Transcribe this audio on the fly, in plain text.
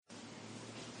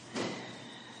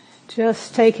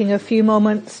Just taking a few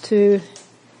moments to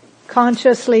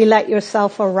consciously let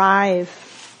yourself arrive.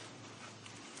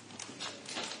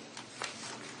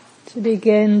 To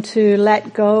begin to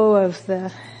let go of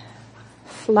the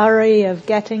flurry of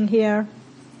getting here.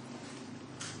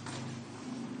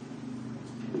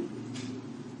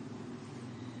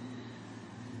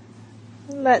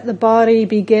 Let the body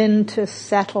begin to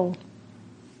settle,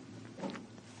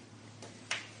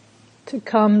 to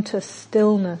come to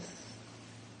stillness.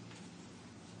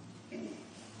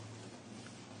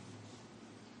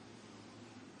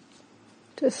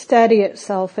 To steady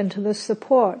itself into the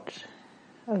support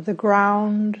of the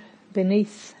ground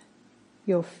beneath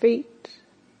your feet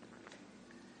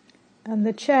and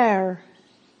the chair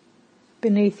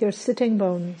beneath your sitting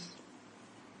bones.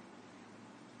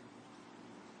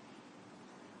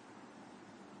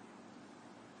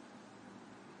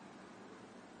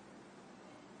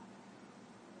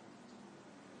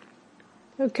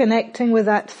 So connecting with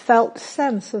that felt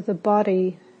sense of the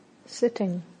body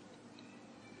sitting.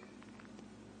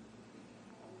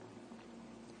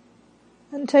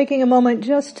 And taking a moment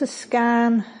just to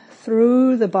scan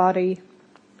through the body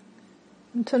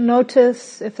and to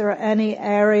notice if there are any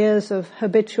areas of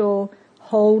habitual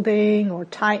holding or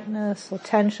tightness or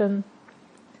tension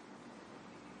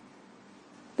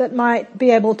that might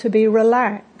be able to be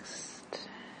relaxed,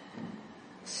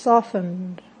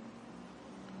 softened,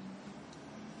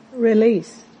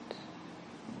 released.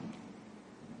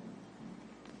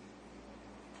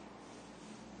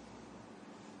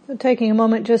 So taking a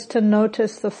moment just to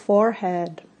notice the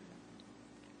forehead.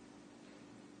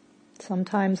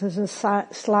 Sometimes there's a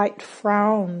slight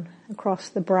frown across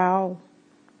the brow.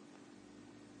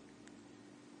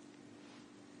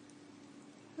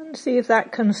 And see if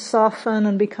that can soften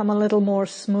and become a little more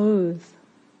smooth.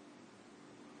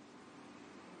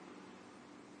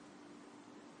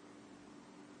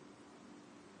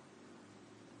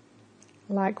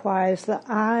 Likewise, the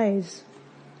eyes.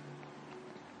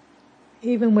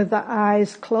 Even with the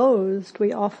eyes closed,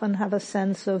 we often have a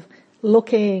sense of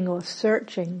looking or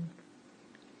searching.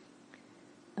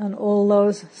 And all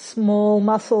those small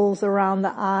muscles around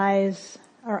the eyes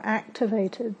are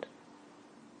activated.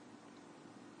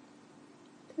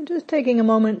 So just taking a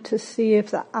moment to see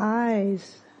if the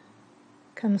eyes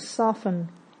can soften.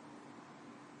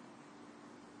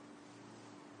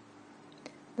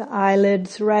 The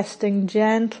eyelids resting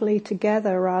gently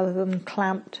together rather than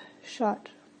clamped shut.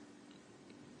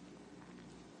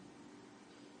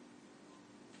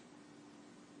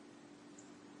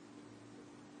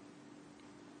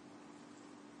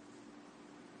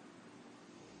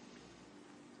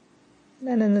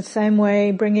 And in the same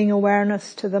way, bringing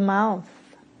awareness to the mouth,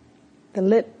 the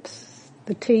lips,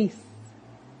 the teeth,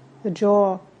 the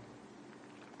jaw.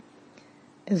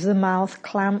 Is the mouth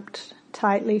clamped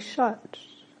tightly shut?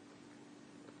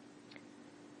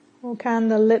 Or can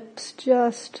the lips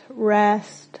just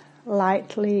rest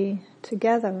lightly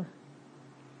together?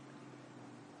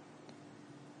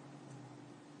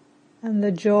 And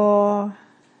the jaw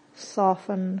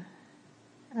soften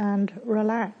and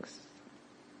relax.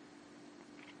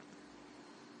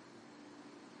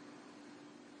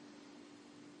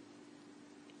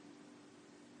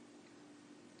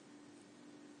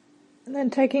 And then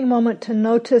taking a moment to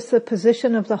notice the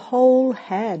position of the whole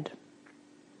head.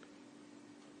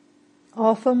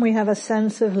 Often we have a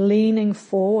sense of leaning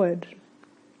forward,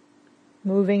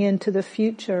 moving into the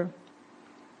future.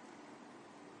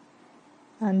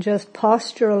 And just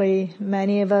posturally,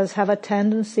 many of us have a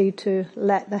tendency to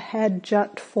let the head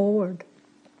jut forward.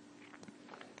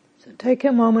 So take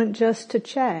a moment just to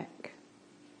check.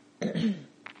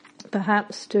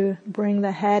 Perhaps to bring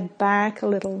the head back a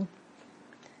little,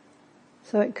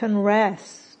 so it can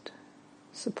rest,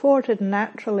 supported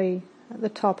naturally at the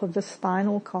top of the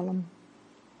spinal column.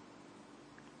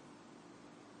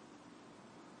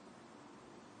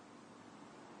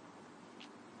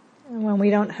 And when we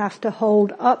don't have to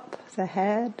hold up the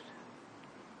head,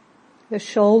 the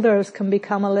shoulders can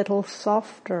become a little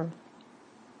softer.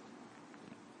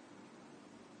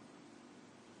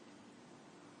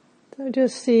 So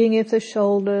just seeing if the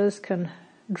shoulders can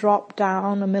drop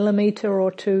down a millimeter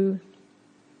or two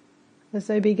as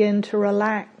they begin to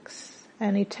relax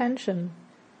any tension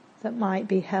that might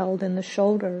be held in the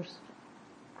shoulders.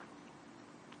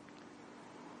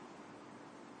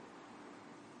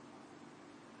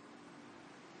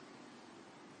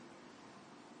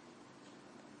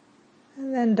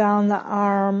 And then down the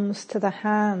arms to the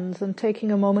hands, and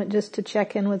taking a moment just to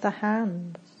check in with the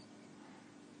hands.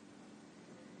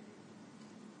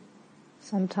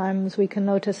 Sometimes we can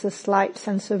notice a slight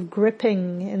sense of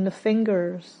gripping in the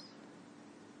fingers.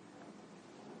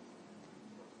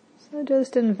 So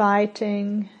just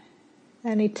inviting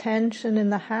any tension in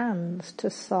the hands to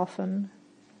soften,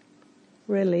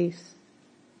 release,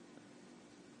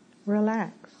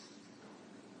 relax.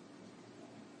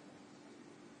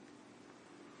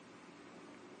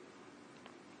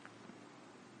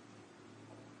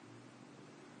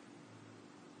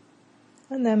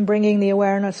 And then bringing the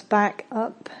awareness back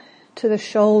up to the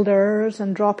shoulders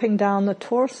and dropping down the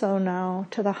torso now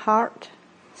to the heart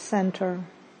center,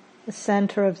 the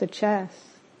center of the chest.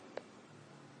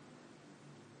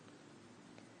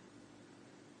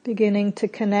 Beginning to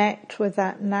connect with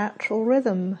that natural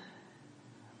rhythm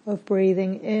of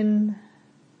breathing in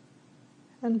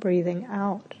and breathing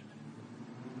out.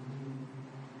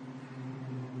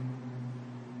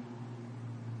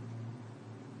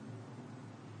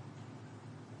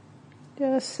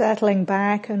 Just settling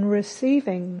back and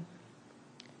receiving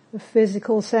the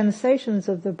physical sensations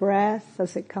of the breath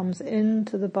as it comes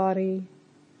into the body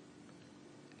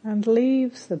and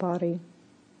leaves the body.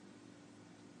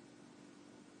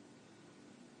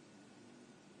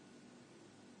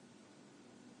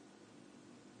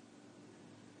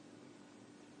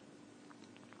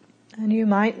 And you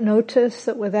might notice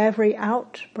that with every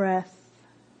out breath,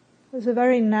 there's a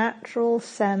very natural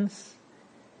sense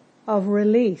of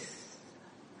release,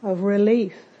 of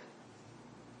relief,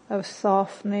 of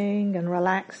softening and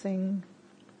relaxing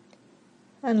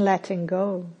and letting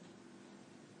go.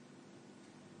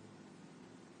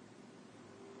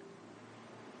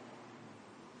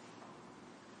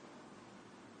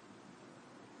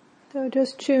 So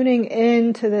just tuning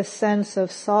into this sense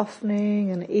of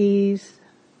softening and ease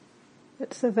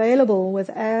that's available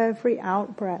with every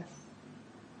out breath.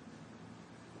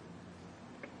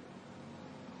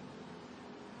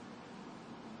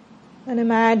 And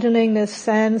imagining this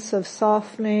sense of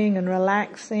softening and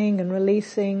relaxing and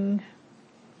releasing,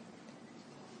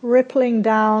 rippling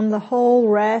down the whole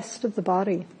rest of the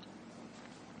body,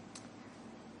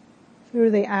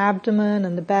 through the abdomen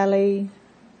and the belly,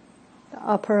 the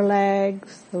upper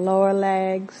legs, the lower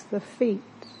legs, the feet,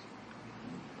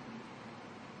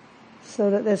 so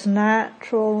that this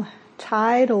natural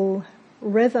tidal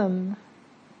rhythm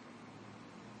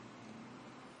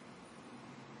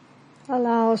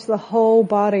allows the whole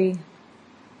body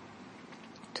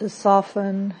to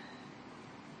soften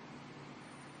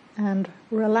and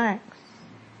relax.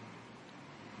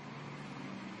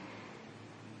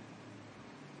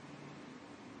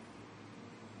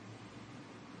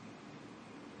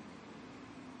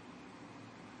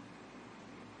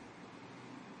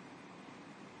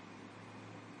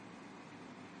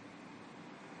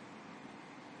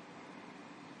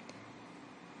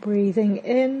 Breathing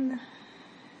in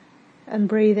and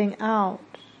breathing out.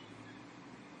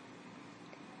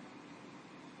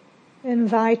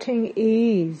 Inviting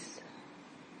ease.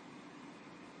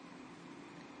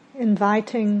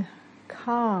 Inviting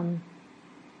calm.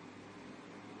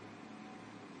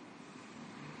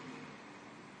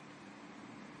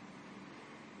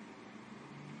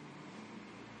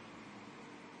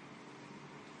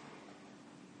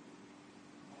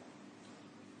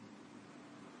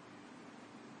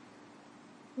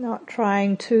 Not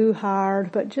trying too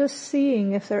hard, but just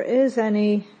seeing if there is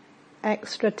any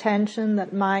extra tension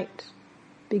that might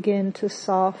begin to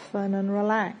soften and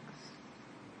relax.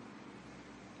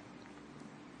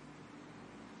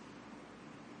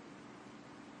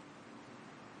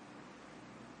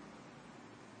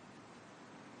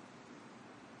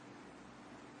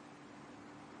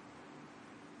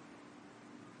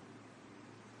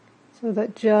 So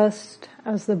that just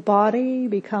as the body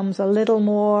becomes a little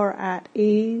more at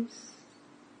ease,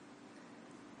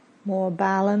 more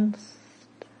balanced,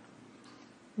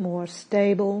 more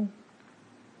stable,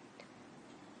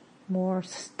 more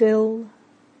still,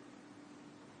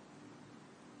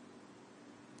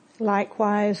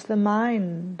 likewise the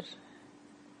mind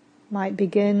might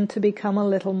begin to become a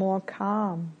little more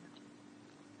calm.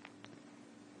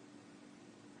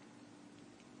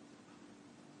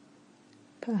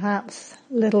 Perhaps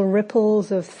little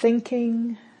ripples of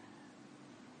thinking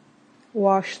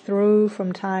wash through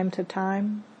from time to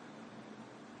time,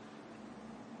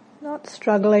 not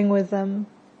struggling with them,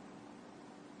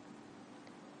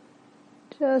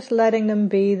 just letting them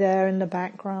be there in the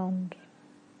background.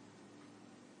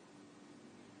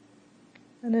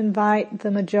 And invite the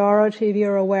majority of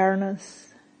your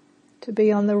awareness to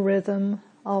be on the rhythm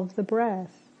of the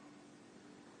breath.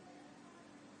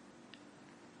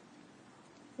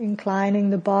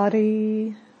 Inclining the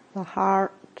body, the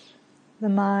heart, the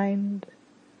mind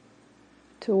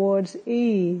towards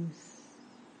ease,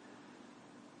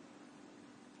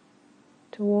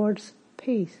 towards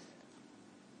peace.